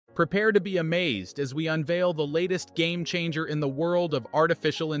Prepare to be amazed as we unveil the latest game changer in the world of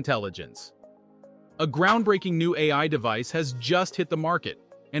artificial intelligence. A groundbreaking new AI device has just hit the market,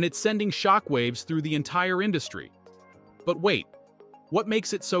 and it's sending shockwaves through the entire industry. But wait, what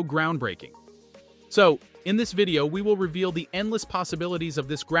makes it so groundbreaking? So, in this video, we will reveal the endless possibilities of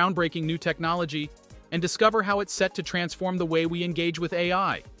this groundbreaking new technology and discover how it's set to transform the way we engage with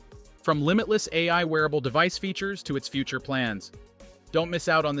AI. From Limitless AI wearable device features to its future plans. Don't miss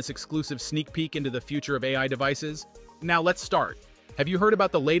out on this exclusive sneak peek into the future of AI devices. Now let's start. Have you heard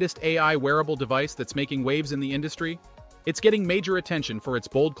about the latest AI wearable device that's making waves in the industry? It's getting major attention for its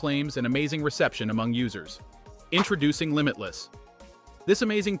bold claims and amazing reception among users. Introducing Limitless. This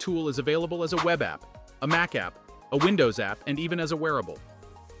amazing tool is available as a web app, a Mac app, a Windows app, and even as a wearable.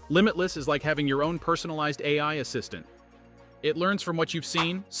 Limitless is like having your own personalized AI assistant. It learns from what you've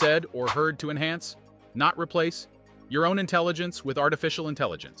seen, said, or heard to enhance, not replace, your own intelligence with artificial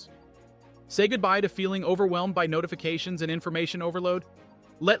intelligence. Say goodbye to feeling overwhelmed by notifications and information overload.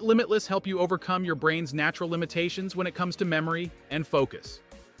 Let Limitless help you overcome your brain's natural limitations when it comes to memory and focus.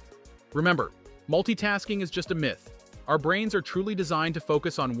 Remember, multitasking is just a myth. Our brains are truly designed to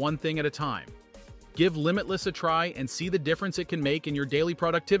focus on one thing at a time. Give Limitless a try and see the difference it can make in your daily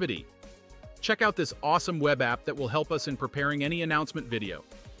productivity. Check out this awesome web app that will help us in preparing any announcement video.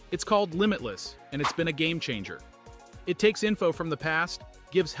 It's called Limitless, and it's been a game changer. It takes info from the past,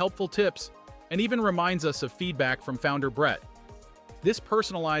 gives helpful tips, and even reminds us of feedback from founder Brett. This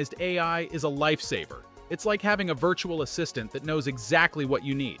personalized AI is a lifesaver. It's like having a virtual assistant that knows exactly what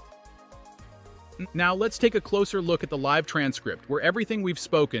you need. Now let's take a closer look at the live transcript where everything we've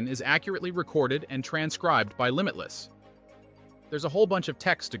spoken is accurately recorded and transcribed by Limitless. There's a whole bunch of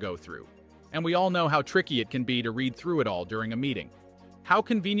text to go through, and we all know how tricky it can be to read through it all during a meeting. How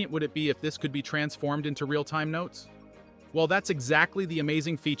convenient would it be if this could be transformed into real-time notes? Well, that's exactly the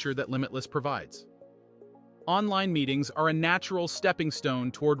amazing feature that Limitless provides. Online meetings are a natural stepping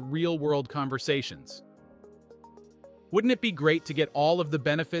stone toward real-world conversations. Wouldn't it be great to get all of the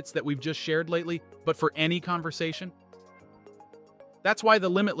benefits that we've just shared lately, but for any conversation? That's why the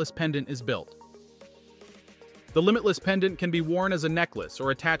Limitless pendant is built. The Limitless pendant can be worn as a necklace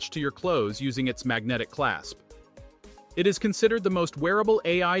or attached to your clothes using its magnetic clasp. It is considered the most wearable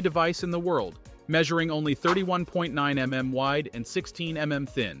AI device in the world, measuring only 31.9 mm wide and 16 mm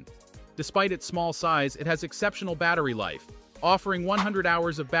thin. Despite its small size, it has exceptional battery life, offering 100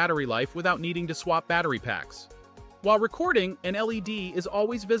 hours of battery life without needing to swap battery packs. While recording, an LED is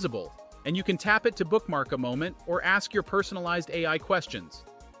always visible, and you can tap it to bookmark a moment or ask your personalized AI questions.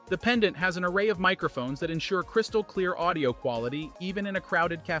 The pendant has an array of microphones that ensure crystal clear audio quality even in a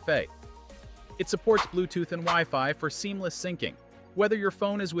crowded cafe. It supports Bluetooth and Wi-Fi for seamless syncing, whether your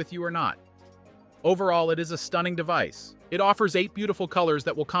phone is with you or not. Overall, it is a stunning device. It offers 8 beautiful colors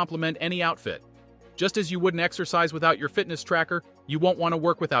that will complement any outfit. Just as you wouldn't exercise without your fitness tracker, you won't want to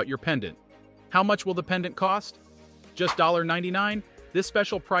work without your pendant. How much will the pendant cost? Just $99? This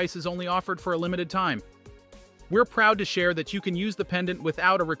special price is only offered for a limited time. We're proud to share that you can use the pendant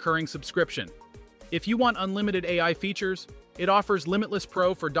without a recurring subscription. If you want unlimited AI features, it offers Limitless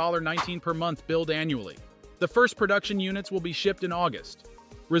Pro for $19 per month billed annually. The first production units will be shipped in August.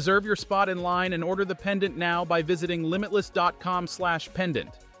 Reserve your spot in line and order the pendant now by visiting limitless.com/pendant.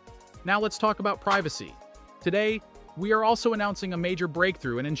 Now let's talk about privacy. Today, we are also announcing a major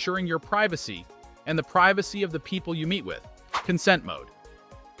breakthrough in ensuring your privacy and the privacy of the people you meet with: consent mode.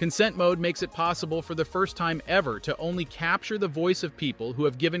 Consent mode makes it possible for the first time ever to only capture the voice of people who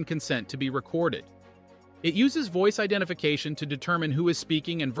have given consent to be recorded. It uses voice identification to determine who is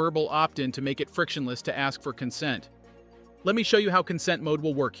speaking and verbal opt-in to make it frictionless to ask for consent. Let me show you how consent mode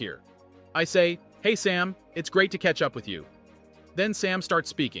will work here. I say, "Hey Sam, it's great to catch up with you." Then Sam starts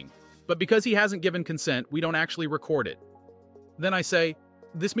speaking, but because he hasn't given consent, we don't actually record it. Then I say,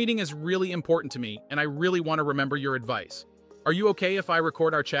 "This meeting is really important to me, and I really want to remember your advice. Are you okay if I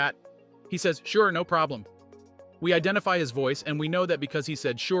record our chat?" He says, "Sure, no problem." We identify his voice, and we know that because he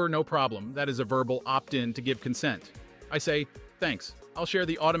said, "Sure, no problem," that is a verbal opt-in to give consent. I say, "Thanks. I'll share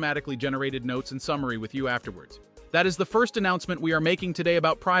the automatically generated notes and summary with you afterwards." That is the first announcement we are making today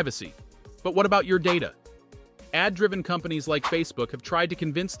about privacy. But what about your data? Ad-driven companies like Facebook have tried to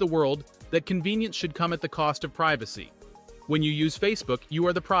convince the world that convenience should come at the cost of privacy. When you use Facebook, you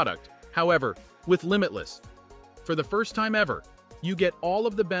are the product. However, with Limitless, for the first time ever, you get all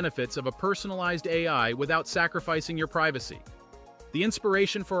of the benefits of a personalized AI without sacrificing your privacy. The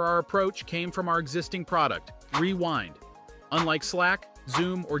inspiration for our approach came from our existing product, Rewind. Unlike Slack,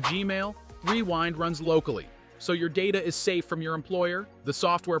 Zoom, or Gmail, Rewind runs locally, so your data is safe from your employer, the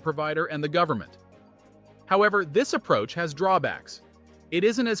software provider, and the government. However, this approach has drawbacks. It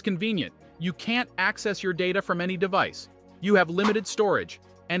isn't as convenient. You can't access your data from any device. You have limited storage,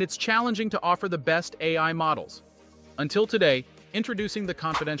 and it's challenging to offer the best AI models. Until today, introducing the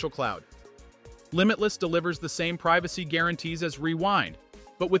confidential cloud. Limitless delivers the same privacy guarantees as Rewind,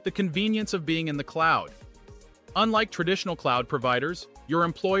 but with the convenience of being in the cloud. Unlike traditional cloud providers, your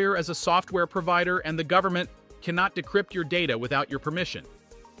employer as a software provider and the government cannot decrypt your data without your permission.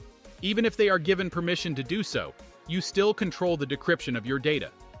 Even if they are given permission to do so, you still control the decryption of your data.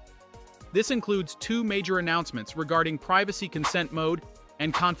 This includes two major announcements regarding privacy consent mode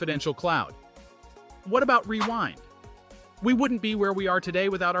and confidential cloud. What about Rewind? We wouldn't be where we are today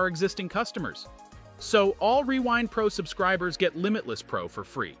without our existing customers. So all Rewind Pro subscribers get Limitless Pro for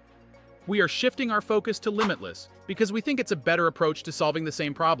free. We are shifting our focus to Limitless because we think it's a better approach to solving the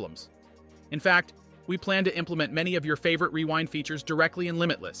same problems. In fact, we plan to implement many of your favorite Rewind features directly in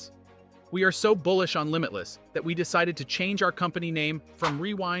Limitless. We are so bullish on Limitless that we decided to change our company name from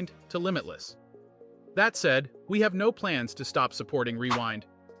Rewind to Limitless. That said, we have no plans to stop supporting Rewind.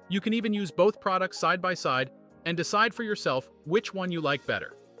 You can even use both products side by side and decide for yourself which one you like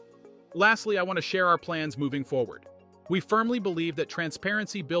better. Lastly, I want to share our plans moving forward. We firmly believe that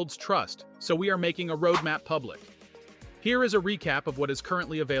transparency builds trust, so we are making a roadmap public. Here is a recap of what is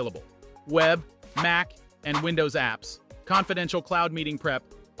currently available: web, Mac, and Windows apps, confidential cloud meeting prep,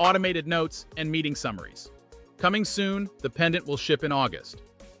 automated notes, and meeting summaries. Coming soon, the pendant will ship in August.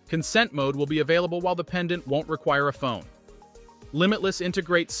 Consent mode will be available while the pendant won't require a phone. Limitless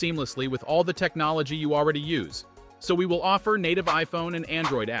integrates seamlessly with all the technology you already use, so we will offer native iPhone and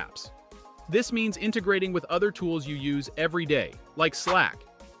Android apps. This means integrating with other tools you use every day, like Slack,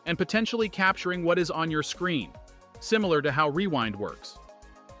 and potentially capturing what is on your screen, similar to how Rewind works.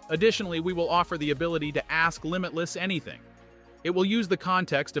 Additionally, we will offer the ability to ask Limitless anything. It will use the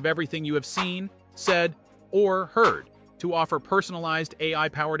context of everything you have seen, said, or heard to offer personalized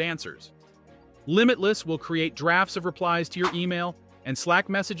AI-powered answers. Limitless will create drafts of replies to your email and Slack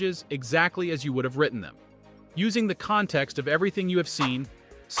messages exactly as you would have written them, using the context of everything you have seen,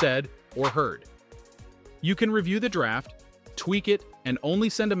 said, or heard. You can review the draft, tweak it, and only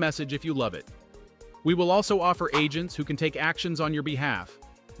send a message if you love it. We will also offer agents who can take actions on your behalf,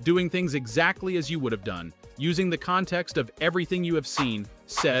 doing things exactly as you would have done, using the context of everything you have seen,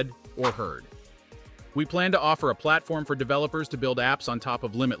 said, or heard. We plan to offer a platform for developers to build apps on top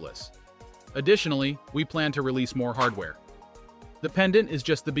of Limitless. Additionally, we plan to release more hardware. The pendant is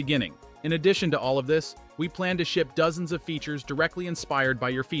just the beginning. In addition to all of this, we plan to ship dozens of features directly inspired by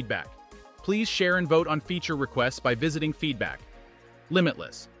your feedback. Please share and vote on feature requests by visiting feedback.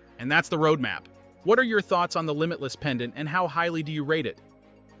 Limitless. And that's the roadmap. What are your thoughts on the Limitless pendant and how highly do you rate it?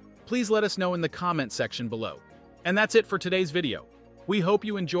 Please let us know in the comment section below. And that's it for today's video. We hope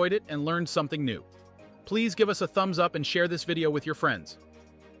you enjoyed it and learned something new. Please give us a thumbs up and share this video with your friends.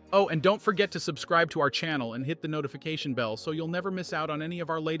 Oh, and don't forget to subscribe to our channel and hit the notification bell so you'll never miss out on any of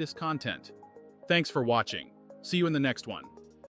our latest content. Thanks for watching. See you in the next one.